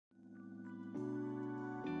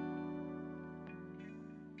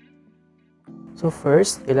So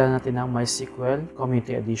first, kailangan natin ng MySQL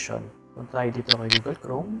Community Edition. Punta tayo dito kay Google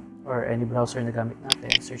Chrome or any browser na gamit natin.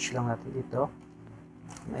 Search lang natin dito.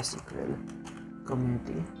 MySQL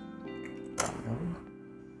Community. Download.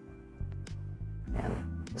 Ayan.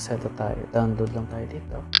 Set tayo. Download lang tayo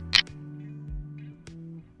dito.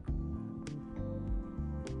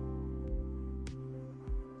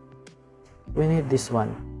 We need this one.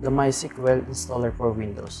 The MySQL installer for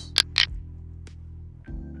Windows.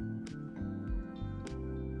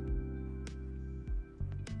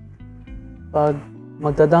 Pag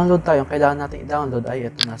magda-download tayo, kailangan natin i-download ay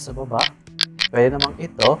ito nasa baba. Pwede namang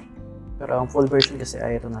ito, pero ang full version kasi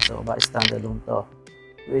ay ito nasa baba, standalone to,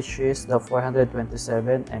 which is the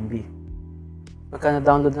 427 MB. Pagka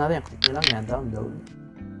na-download natin, click nyo lang yan, download.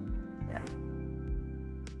 Yan.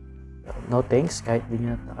 No thanks, kahit di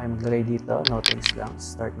nyo na kayo maglagay dito, no thanks lang,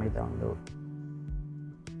 start my download.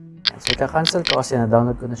 Yan. So, ika-cancel ko kasi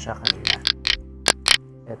na-download ko na siya kanina.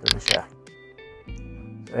 Ito na siya.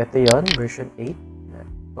 So, ito yun, version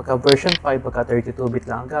 8. Pagka version 5, pagka 32-bit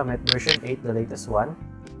lang ang gamit. Version 8, the latest one.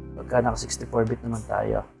 Pagka naka 64-bit naman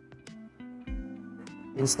tayo.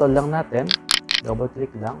 Install lang natin.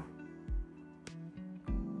 Double-click lang.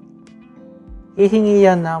 Hihingi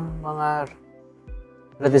yan ng mga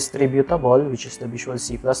redistributable, which is the Visual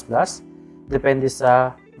C++. Depende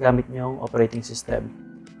sa gamit nyong operating system.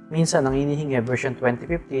 Minsan, ang hinihingi version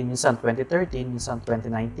 2015, minsan 2013, minsan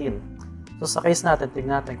 2019. So, sa case natin,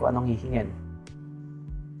 tignan natin kung anong hihingin.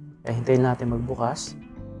 Kaya hintayin natin magbukas.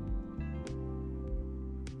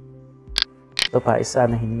 Ito pa, isa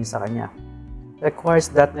na hiningi sa kanya. Requires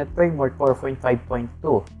 .NET Framework 4.5.2.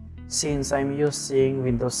 Since I'm using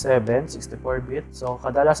Windows 7, 64-bit, so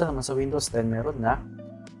kadalasan naman sa Windows 10 meron na,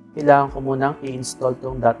 kailangan ko munang i-install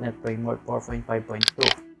tong .NET Framework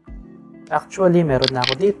 4.5.2. Actually, meron na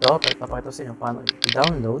ako dito, pero papakita sa inyo paano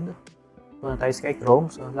i-download. Punta tayo sa Chrome.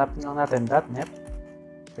 So, hanapin lang natin .NET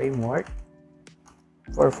Framework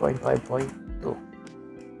 4.5.2.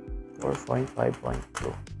 4.5.2.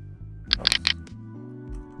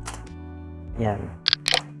 Yan.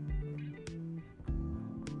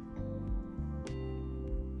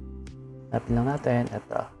 Hanapin lang natin.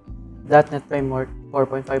 Ito. .NET Framework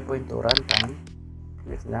 4.5.2 runtime.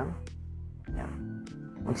 Click lang. Yan.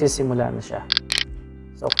 Magsisimula na siya.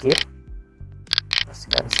 So, keep. Tapos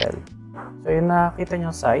cancel. So, yung nakita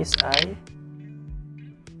nyo size ay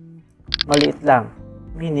maliit lang.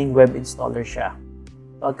 Meaning, web installer siya.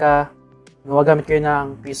 Pagka gumagamit kayo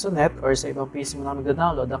ng PisoNet or sa ibang PC mo na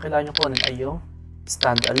magda-download, ang kailangan nyo kunin ay yung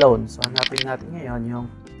standalone. So, hanapin natin ngayon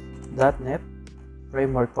yung .NET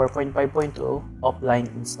Framework 4.5.2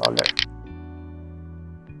 offline installer.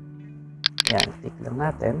 Yan, click lang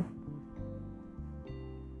natin.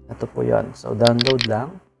 Ito po yun. So, download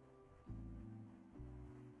lang.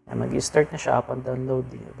 Mag-start na siya upon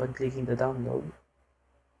downloading, upon clicking the download.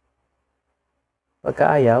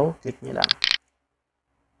 Pagka ayaw, click nyo lang.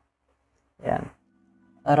 Yan.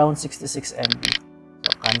 Around 66 MB.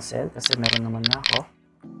 So, cancel kasi meron naman na ako.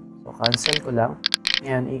 So, cancel ko lang.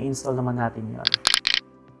 Ngayon, i-install naman natin yun.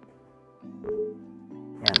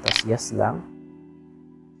 Yan. Tapos, yes lang.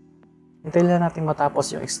 Hintayin lang natin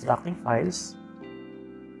matapos yung extracting files.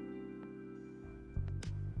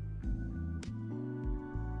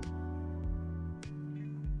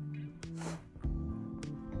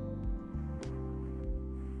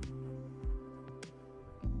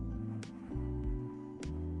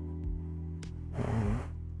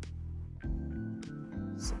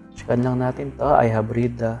 Checkan lang natin to. I have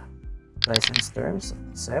read the license terms.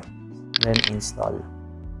 Accept. Then install.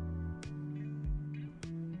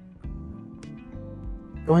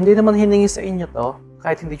 Kung hindi naman hiningi sa inyo to,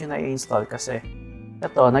 kahit hindi nyo na-install kasi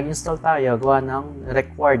ito, nag-install tayo gawa ng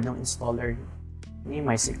required ng installer ni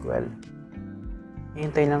MySQL.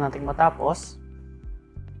 Hintayin lang natin matapos.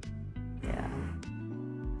 Yan.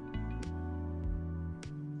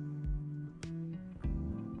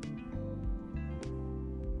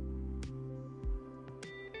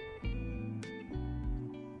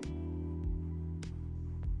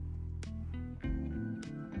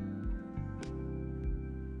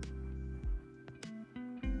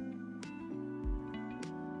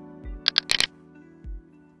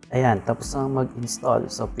 Ayan, tapos na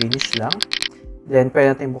mag-install. So, finish lang. Then,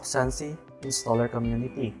 pwede natin buksan si Installer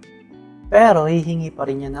Community. Pero, hihingi pa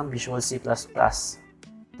rin yan ng Visual C++.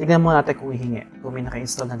 Tignan mo natin kung hihingi. Kung may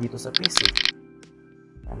naka-install na dito sa PC.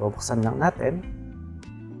 Ayan, bubuksan lang natin.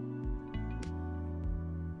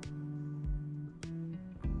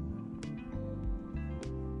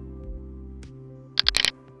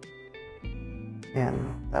 Ayan,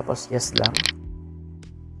 tapos yes lang.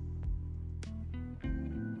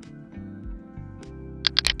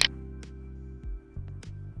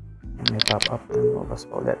 pop-up na lumabas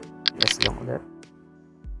pa ulit. Yes lang ulit.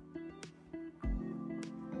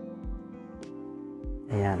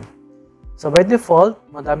 Ayan. So by default,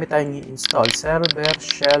 madami tayong i-install. Server,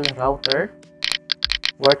 shell, router,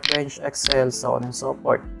 workbench, Excel, so on and so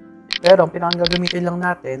forth. Pero ang pinakagagamitin lang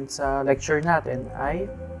natin sa lecture natin ay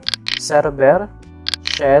server,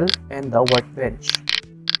 shell, and the workbench.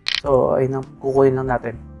 So ayun ang kukunin lang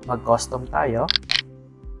natin. Mag-custom tayo.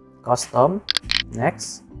 Custom.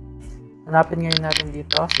 Next. Hanapin ngayon natin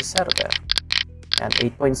dito si server. Yan,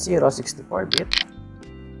 8.0, 64-bit.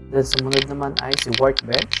 Then sumunod naman ay si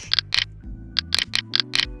workbench.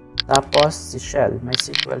 Tapos si shell,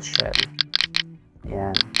 MySQL shell.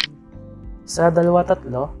 Yan. Sa dalawa,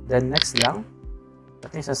 tatlo. Then next lang.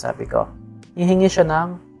 Ito yung sasabi ko. Hihingi siya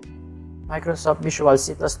ng Microsoft Visual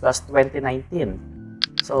C++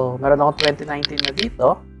 2019. So, meron akong 2019 na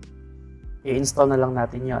dito. I-install na lang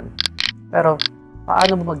natin yon. Pero,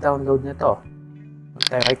 paano mo mag-download nito?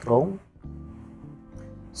 Punta tayo kay Chrome.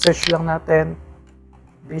 Search lang natin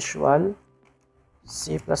Visual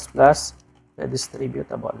C++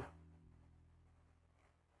 Redistributable.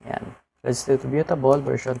 Yan. Redistributable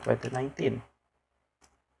version 2019.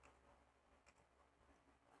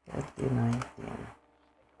 2019.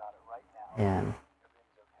 Ayan.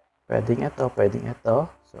 Pwedeng ito.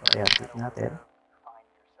 So, ayan. Click natin.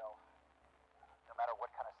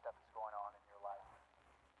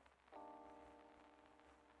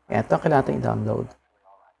 Ayan. Ito ang kailangan natin i-download.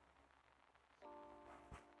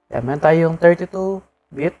 Ayan. Meron tayong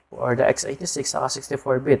 32-bit or the x86 saka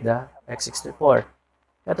 64-bit, x64.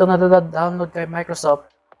 Ito na-download kay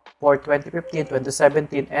Microsoft for 2015,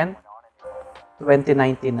 2017, and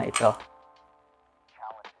 2019 na ito.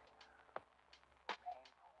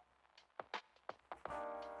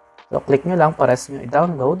 So, click nyo lang, pares nyo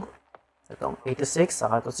i-download. Itong 86,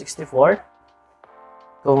 saka itong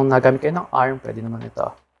 64. Kung nagamit kayo ng ARM, pwede naman ito.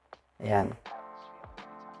 Ayan.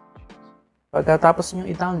 Pagkatapos nyo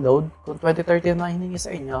i-download, kung 2013 na hiningi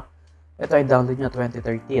sa inyo, ito ay download nyo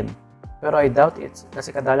 2013. Pero I doubt it,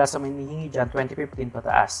 kasi kadalasan may hinihingi dyan, 2015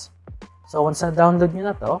 pataas. So, once na-download nyo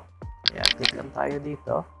na to, ayan, click lang tayo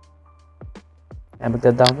dito. Ayan,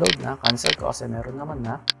 magda-download na. Cancel ko kasi meron naman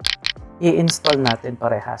na. I-install natin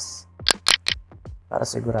parehas. Para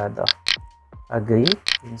sigurado. Agree,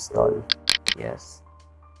 install. Yes.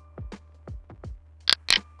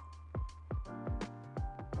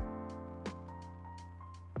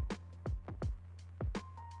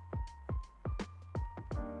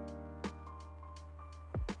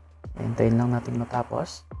 Hintayin lang natin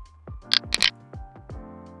matapos.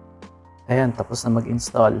 Ayan, tapos na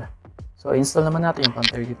mag-install. So, install naman natin yung pang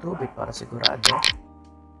 32-bit para sigurado.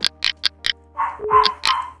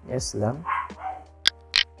 Yes lang.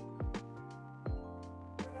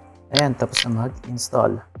 Ayan, tapos na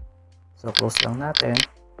mag-install. So, close lang natin.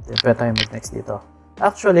 Then, pwede tayo mag-next dito.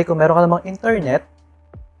 Actually, kung meron ka namang internet,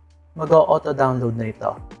 mag-auto-download na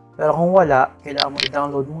ito. Pero kung wala, kailangan mo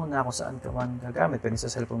i-download muna kung saan ka man gagamit. Pwede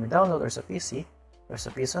sa cellphone mo i-download, or sa PC, or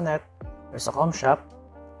sa PisoNet, or sa ComShop.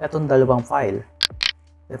 Itong dalawang file.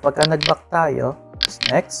 Then, pagka nag-back tayo,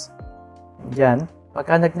 next, dyan,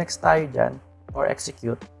 pagka nag-next tayo dyan, or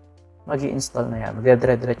execute, mag-i-install na yan.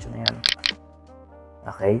 Magdadire-diretso na yan.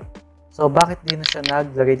 Okay? So, bakit di na siya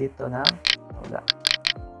naglagay dito ng wala?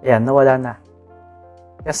 Ayan, nawala na.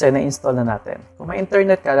 Kasi na-install na natin. Kung may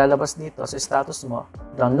internet ka, lalabas dito sa status mo,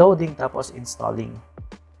 downloading tapos installing.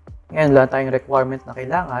 Ngayon, wala tayong requirement na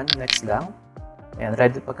kailangan. Next lang. Ayan,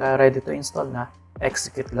 pagka ready to install na,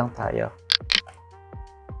 execute lang tayo.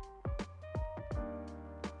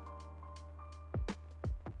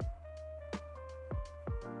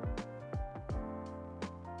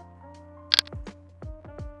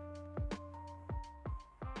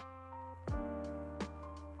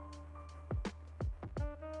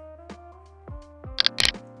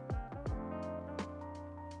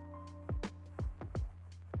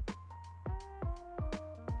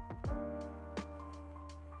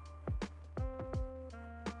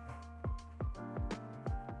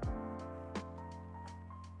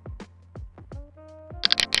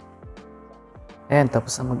 Ayan,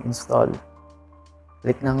 tapos na mag-install.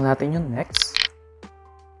 Click lang natin yung next.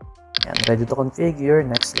 Ayan, ready to configure.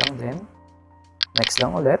 Next lang din. Next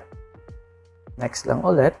lang ulit. Next lang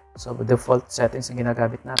ulit. So, default settings ang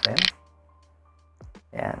ginagamit natin.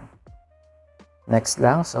 Ayan. Next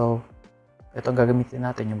lang. So, itong gagamitin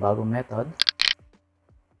natin yung bagong method.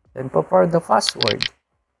 Then, for the password.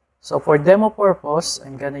 So, for demo purpose,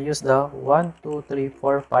 I'm gonna use the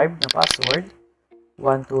 12345 na password.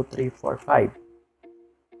 12345.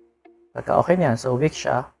 Pagka okay niyan, so weak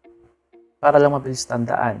siya, para lang mabilis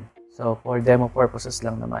tandaan. So, for demo purposes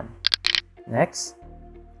lang naman. Next.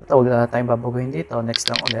 Ito, wala na tayong babaguhin dito. Next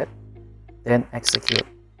lang ulit. Then, execute.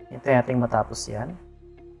 Hintayin natin matapos yan.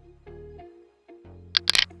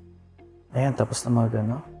 Ayan, tapos na mga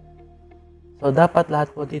gano. So, dapat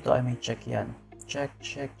lahat po dito ay may check yan. Check,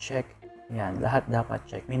 check, check. Ayan, lahat dapat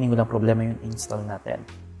check. Meaning, walang problema yung install natin.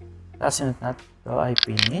 Tapos yun natin ito ay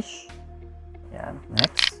finish. Ayan,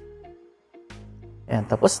 next. Ayan,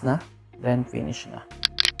 tapos na. Then, finish na.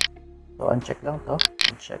 So, uncheck lang to.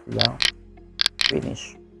 Uncheck lang.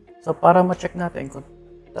 Finish. So, para ma-check natin kung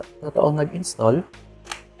totoong nag-install,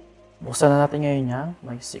 buksan na natin ngayon yung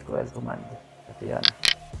MySQL command. Ito yan.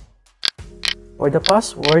 For the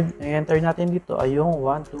password, i-enter natin dito ay yung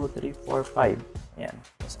 12345. Ayan.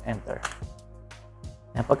 Tapos enter.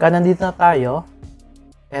 Ayan. Pagka nandito na tayo,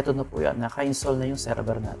 eto na po yan. Naka-install na yung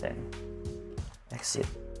server natin. Exit.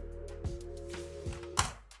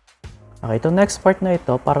 Okay, itong next part na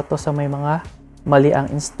ito, para to sa may mga mali ang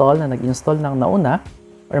install na nag-install ng nauna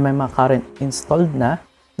or may mga current installed na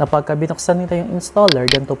pagka binuksan nito yung installer,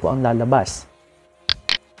 ganito po ang lalabas.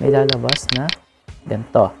 May lalabas na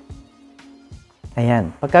ganito. Ayan.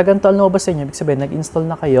 Pagka ganito ang lumabas sa inyo, ibig sabihin, nag-install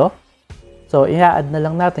na kayo. So, i-add na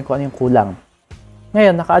lang natin kung ano yung kulang.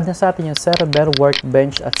 Ngayon, naka-add na sa atin yung server,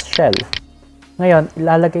 workbench, at shell. Ngayon,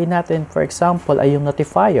 ilalagay natin, for example, ay yung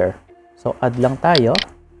notifier. So, add lang tayo.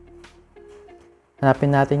 Hanapin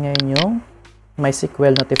natin ngayon yung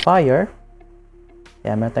MySQL notifier.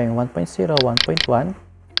 Ayan, meron tayong 1.0, 1.1.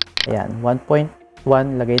 Ayan, 1.1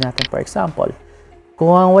 lagay natin for example.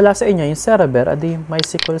 Kung wala sa inyo yung server, adi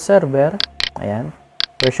MySQL server, ayan,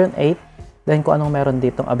 version 8, then kung anong meron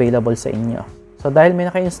ditong available sa inyo. So, dahil may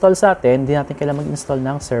naka-install sa atin, hindi natin kailangan mag-install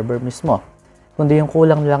ng server mismo. Kundi yung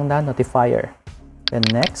kulang lang na notifier. Then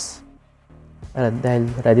next, dahil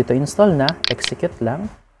ready to install na, execute lang.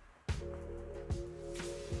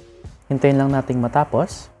 Hintayin lang nating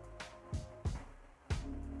matapos.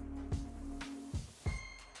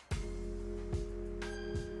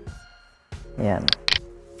 Ayan.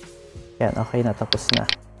 Ayan, okay na, tapos na.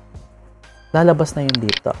 Lalabas na yun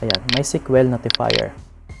dito. Ayan, MySQL notifier.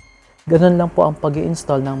 Ganun lang po ang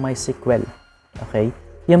pag-i-install ng MySQL. Okay?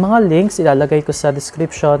 Yung mga links, ilalagay ko sa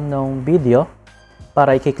description ng video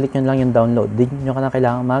para i-click nyo lang yung download. Di nyo ka na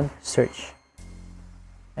kailangan mag-search.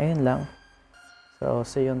 Ayun lang. So,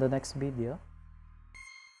 see you on the next video.